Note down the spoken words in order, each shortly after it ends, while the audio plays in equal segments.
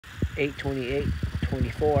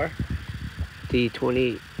8/28/24. The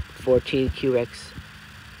 2014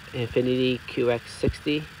 Infinity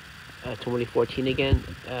QX60, 2014 again.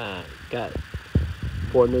 Got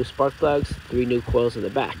 4 new spark plugs, 3 new coils in the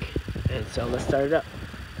back. And so let's start it up,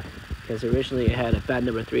 because originally it had a bad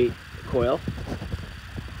number 3 coil.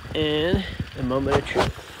 And the moment of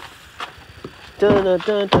truth. Dun dun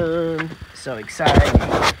dun dun. So exciting.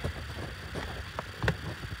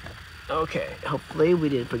 Okay, hopefully we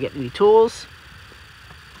didn't forget any tools.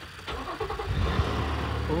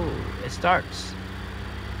 Oh, it starts.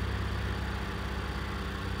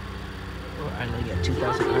 I only get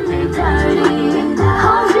 2,000 RPM.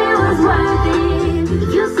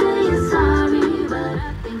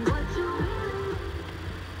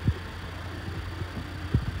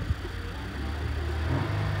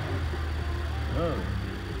 Oh,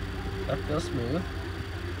 that feels smooth.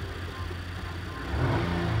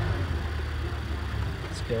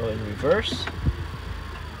 Let's go in reverse.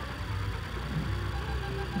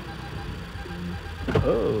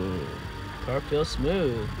 Oh, car feels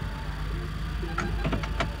smooth.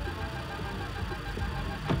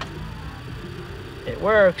 It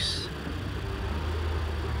works.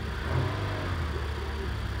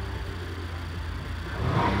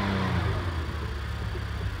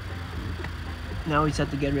 Now we just have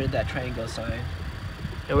to get rid of that triangle sign,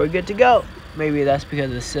 and we're good to go. Maybe that's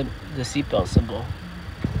because of the seatbelt symbol.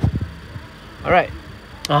 All right,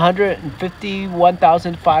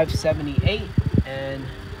 151,578, and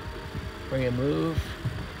we're gonna move.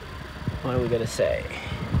 What are we gonna say?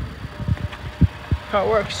 Car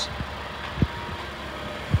works.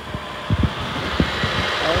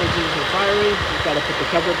 All engines are firing. We've got to put the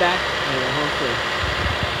cover back, and we're home free.